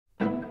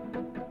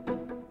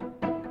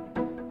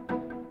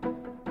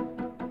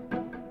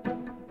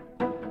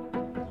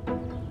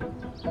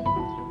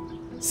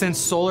Since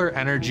solar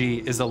energy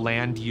is a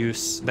land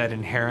use that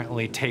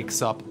inherently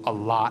takes up a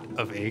lot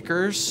of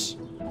acres,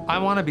 I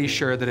want to be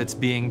sure that it's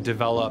being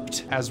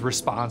developed as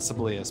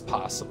responsibly as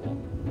possible.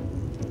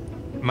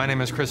 My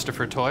name is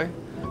Christopher Toy.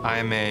 I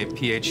am a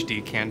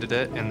PhD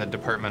candidate in the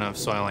Department of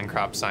Soil and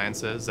Crop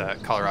Sciences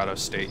at Colorado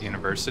State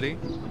University.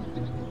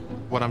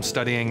 What I'm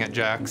studying at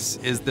JAX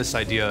is this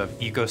idea of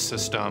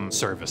ecosystem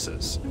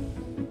services.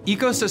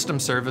 Ecosystem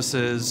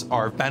services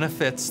are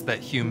benefits that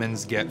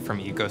humans get from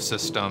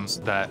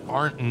ecosystems that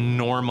aren't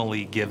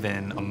normally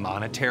given a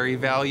monetary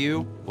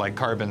value, like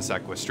carbon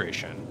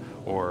sequestration,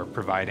 or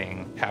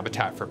providing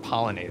habitat for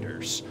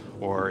pollinators,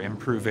 or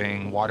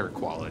improving water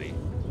quality.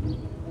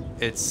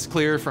 It's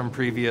clear from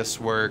previous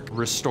work,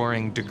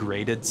 restoring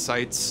degraded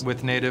sites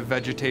with native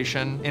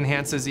vegetation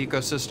enhances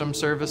ecosystem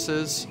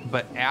services,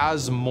 but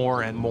as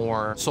more and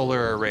more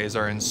solar arrays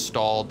are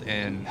installed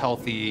in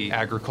healthy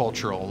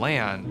agricultural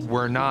land,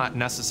 we're not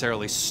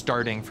necessarily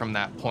starting from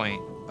that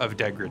point of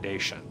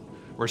degradation.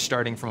 We're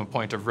starting from a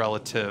point of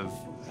relative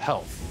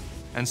health.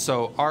 And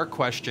so our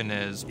question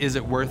is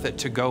it worth it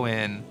to go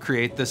in,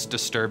 create this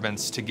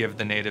disturbance to give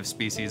the native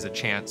species a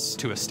chance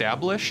to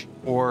establish?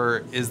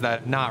 Or is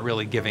that not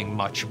really giving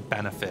much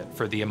benefit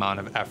for the amount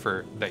of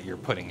effort that you're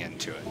putting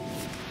into it?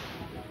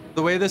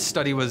 The way this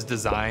study was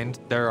designed,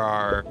 there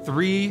are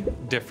 3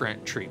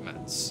 different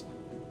treatments.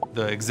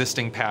 The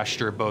existing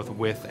pasture, both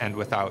with and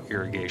without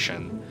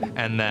irrigation,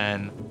 and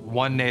then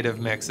 1 native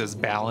mix is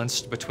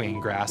balanced between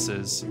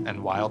grasses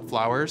and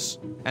wildflowers,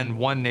 and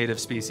 1 native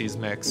species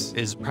mix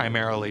is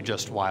primarily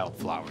just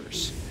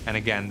wildflowers. And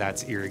again,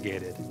 that's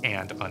irrigated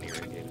and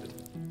unirrigated.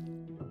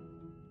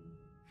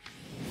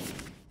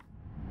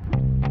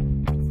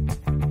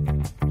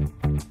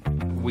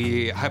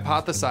 We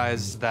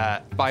hypothesized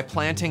that by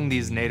planting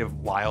these native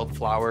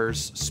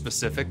wildflowers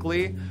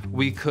specifically,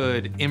 we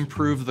could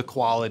improve the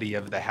quality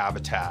of the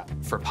habitat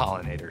for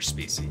pollinator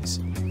species.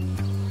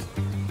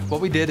 What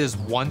we did is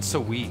once a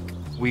week,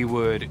 we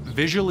would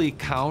visually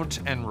count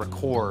and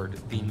record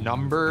the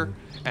number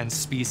and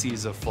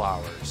species of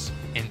flowers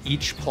in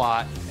each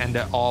plot and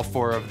at all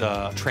 4 of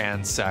the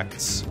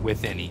transects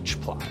within each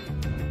plot.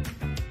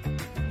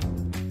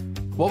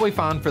 What we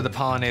found for the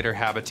pollinator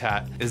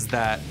habitat is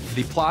that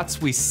the plots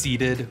we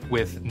seeded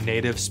with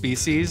native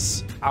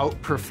species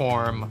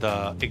outperform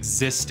the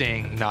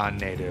existing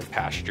non-native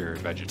pasture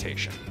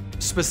vegetation.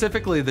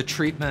 Specifically, the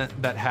treatment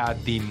that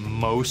had the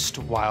most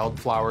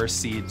wildflower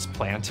seeds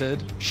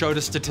planted showed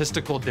a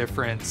statistical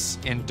difference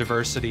in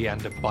diversity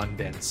and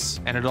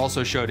abundance, and it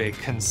also showed a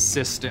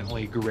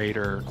consistently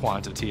greater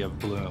quantity of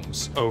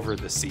blooms over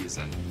the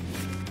season.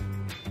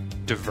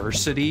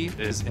 Diversity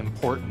is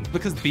important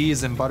because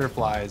bees and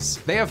butterflies,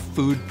 they have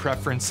food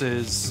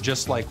preferences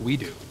just like we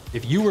do.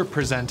 If you were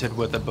presented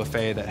with a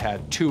buffet that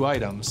had 2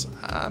 items,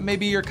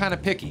 maybe you're kind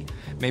of picky.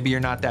 Maybe you're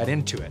not that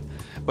into it.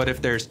 But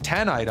if there's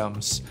 10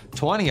 items,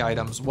 20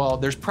 items, well,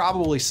 there's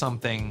probably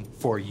something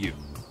for you.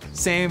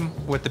 Same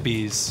with the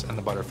bees and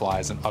the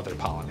butterflies and other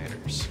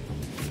pollinators.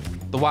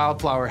 The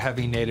wildflower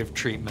heavy native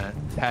treatment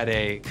had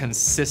a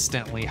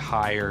consistently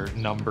higher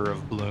number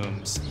of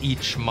blooms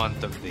each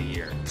month of the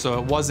year. So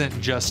it wasn't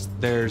just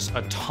there's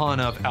a ton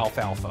of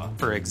alfalfa,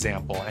 for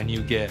example, and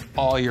you get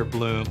all your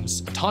blooms,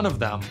 a ton of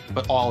them,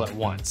 but all at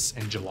once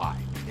in July.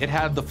 It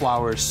had the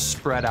flowers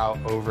spread out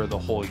over the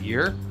whole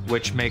year,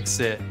 which makes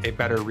it a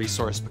better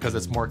resource because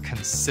it's more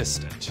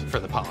consistent for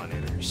the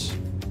pollinators.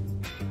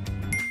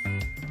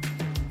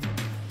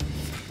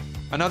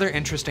 Another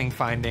interesting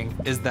finding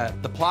is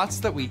that the plots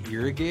that we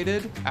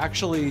irrigated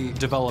actually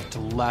developed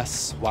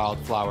less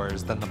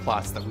wildflowers than the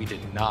plots that we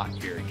did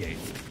not irrigate.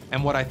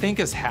 And what I think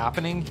is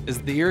happening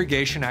is the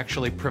irrigation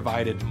actually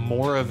provided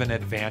more of an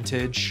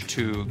advantage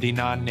to the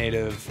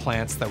non-native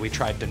plants that we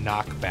tried to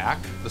knock back,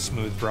 the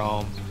smooth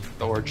brome,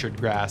 the orchard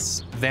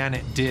grass, than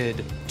it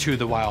did to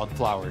the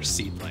wildflower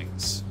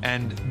seedlings.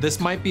 And this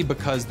might be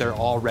because they're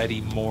already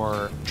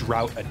more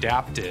drought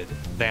adapted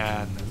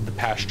than the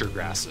pasture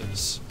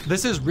grasses.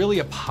 This is really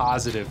a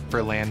positive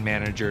for land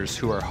managers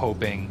who are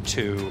hoping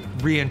to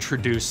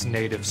reintroduce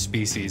native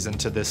species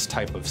into this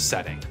type of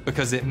setting,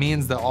 because it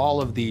means that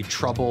all of the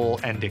trouble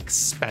and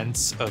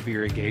expense of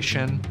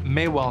irrigation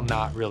may well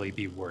not really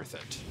be worth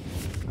it.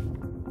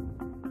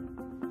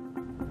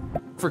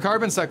 For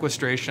carbon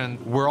sequestration,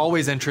 we're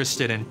always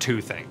interested in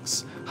 2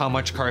 things: how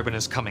much carbon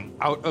is coming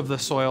out of the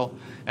soil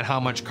and how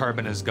much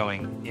carbon is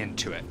going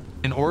into it.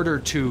 In order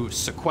to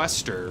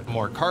sequester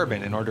more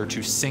carbon, in order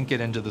to sink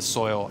it into the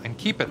soil and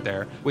keep it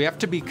there, we have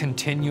to be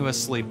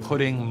continuously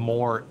putting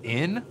more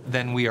in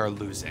than we are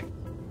losing.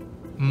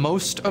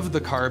 Most of the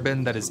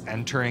carbon that is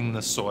entering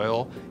the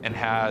soil and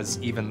has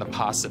even the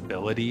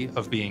possibility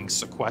of being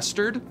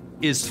sequestered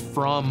is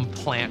from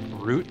plant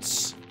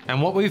roots. And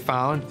what we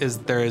found is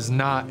there is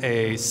not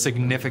a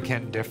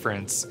significant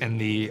difference in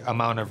the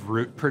amount of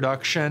root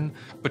production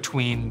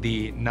between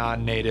the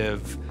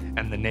non-native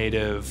and the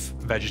native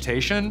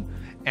vegetation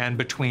and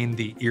between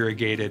the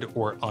irrigated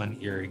or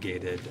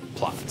unirrigated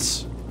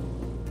plots.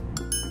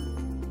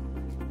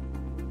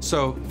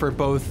 So for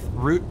both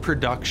root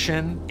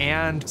production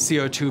and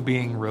CO2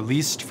 being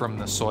released from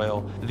the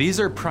soil, these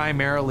are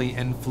primarily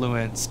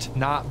influenced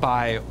not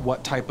by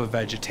what type of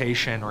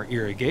vegetation or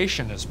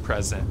irrigation is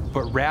present,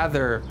 but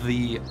rather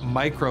the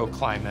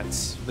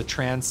microclimates, the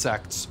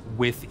transects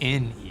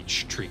within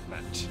each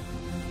treatment.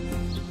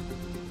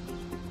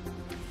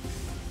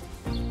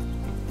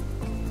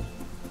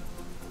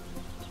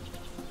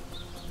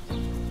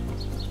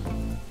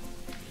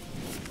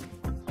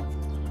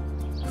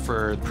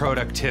 For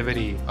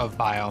productivity of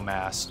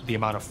biomass, the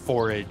amount of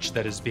forage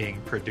that is being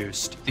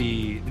produced,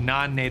 the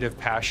non-native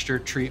pasture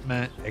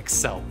treatment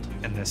excelled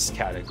in this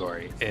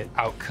category. It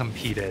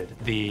outcompeted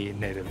the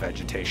native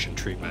vegetation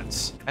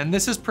treatments. And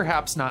this is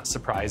perhaps not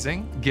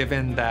surprising,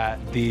 given that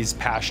these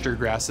pasture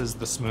grasses,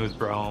 the smooth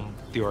brome,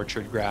 the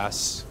orchard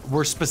grass,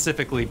 were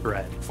specifically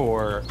bred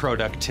for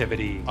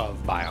productivity of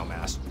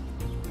biomass.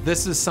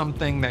 This is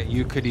something that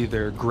you could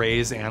either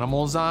graze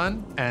animals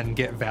on and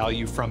get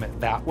value from it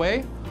that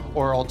way,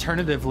 or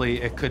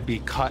alternatively, it could be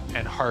cut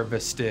and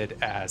harvested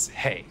as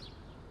hay.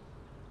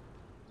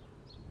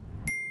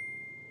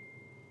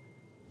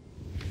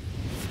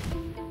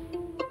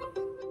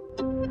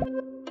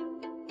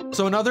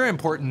 So another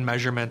important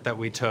measurement that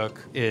we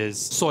took is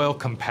soil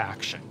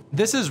compaction.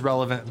 This is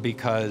relevant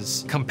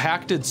because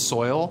compacted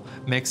soil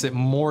makes it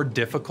more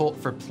difficult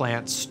for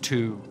plants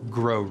to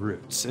grow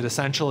roots. It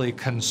essentially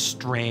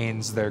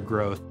constrains their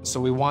growth. So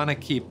we want to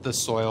keep the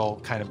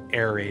soil kind of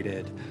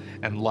aerated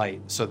and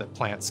light so that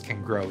plants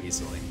can grow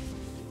easily.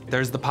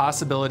 There's the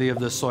possibility of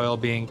the soil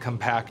being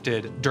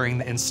compacted during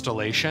the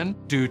installation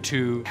due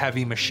to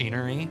heavy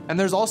machinery. And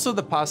there's also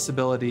the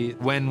possibility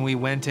when we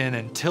went in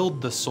and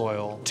tilled the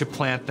soil to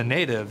plant the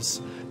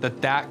natives,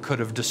 that could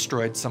have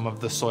destroyed some of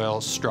the soil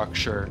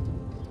structure.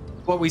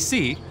 What we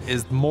see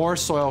is more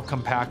soil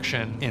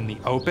compaction in the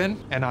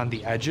open and on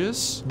the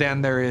edges than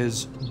there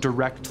is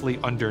directly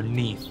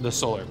underneath the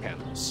solar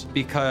panels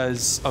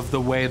because of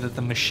the way that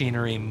the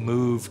machinery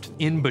moved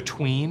in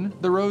between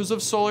the rows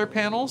of solar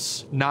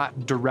panels,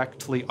 not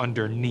directly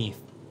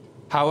underneath.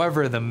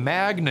 However, the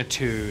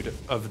magnitude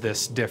of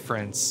this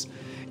difference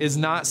is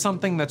not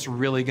something that's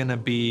really going to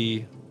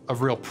be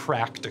of real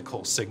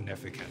practical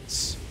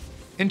significance.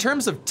 In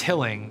terms of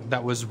tilling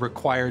that was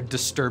required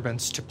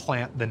disturbance to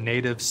plant the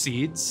native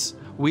seeds,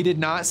 we did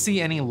not see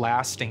any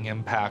lasting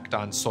impact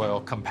on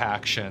soil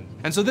compaction.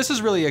 And so this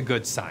is really a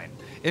good sign.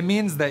 It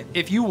means that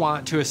if you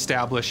want to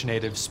establish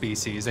native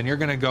species and you're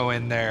gonna go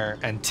in there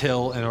and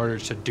till in order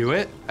to do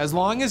it, as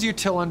long as you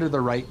till under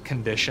the right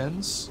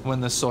conditions, when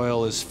the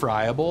soil is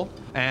friable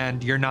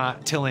and you're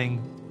not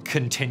tilling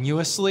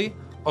continuously,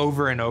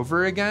 over and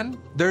over again,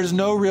 there's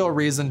no real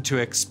reason to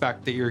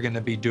expect that you're going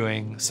to be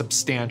doing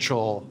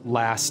substantial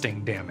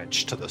lasting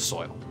damage to the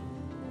soil.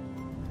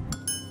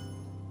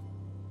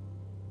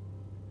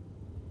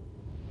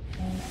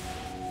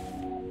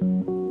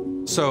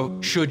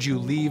 So should you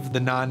leave the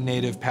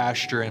non-native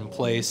pasture in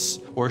place,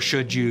 or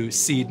should you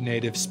seed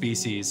native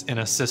species in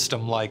a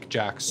system like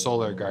Jack's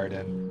Solar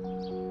Garden?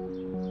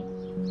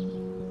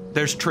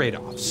 There's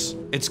trade-offs.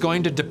 It's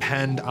going to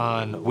depend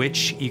on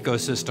which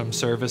ecosystem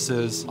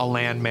services a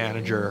land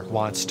manager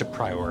wants to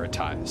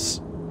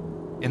prioritize.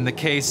 In the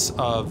case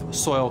of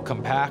soil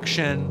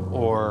compaction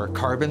or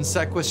carbon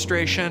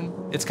sequestration,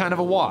 it's kind of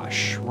a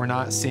wash. We're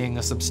not seeing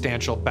a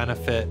substantial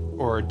benefit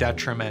or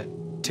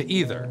detriment to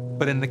either.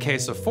 But in the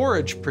case of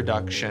forage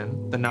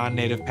production, the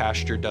non-native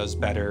pasture does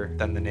better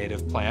than the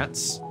native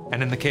plants.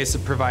 And in the case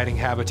of providing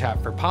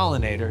habitat for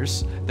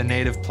pollinators, the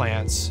native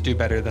plants do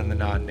better than the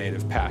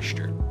non-native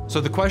pasture. So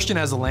the question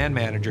as a land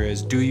manager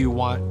is, do you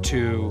want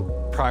to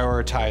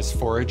prioritize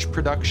forage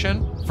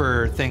production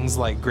for things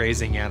like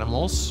grazing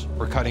animals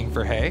or cutting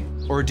for hay?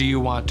 Or do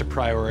you want to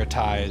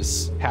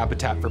prioritize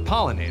habitat for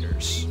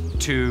pollinators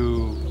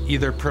to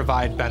either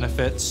provide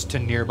benefits to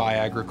nearby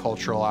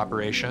agricultural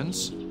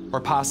operations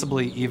or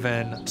possibly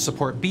even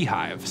support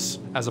beehives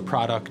as a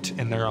product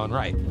in their own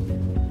right?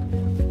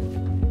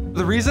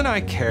 The reason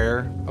I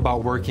care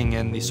about working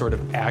in the sort of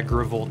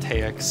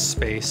agrivoltaic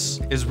space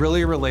is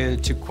really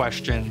related to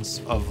questions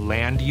of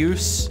land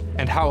use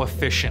and how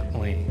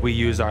efficiently we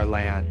use our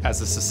land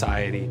as a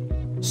society.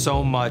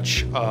 So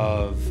much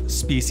of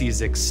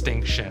species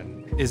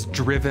extinction is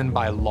driven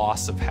by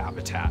loss of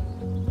habitat.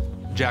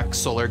 Jack's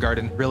Solar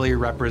Garden really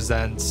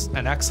represents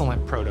an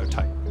excellent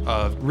prototype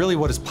of really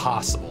what is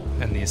possible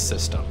in these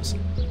systems.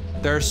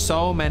 There are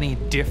so many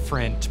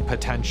different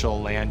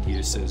potential land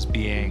uses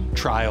being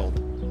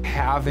trialed.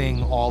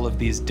 Having all of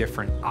these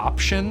different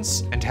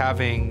options and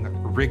having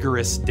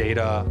rigorous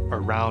data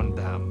around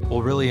them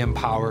will really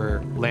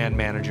empower land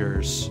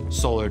managers,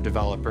 solar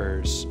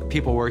developers,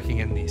 people working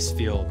in these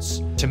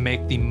fields to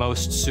make the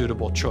most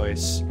suitable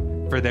choice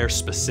for their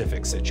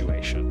specific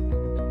situation.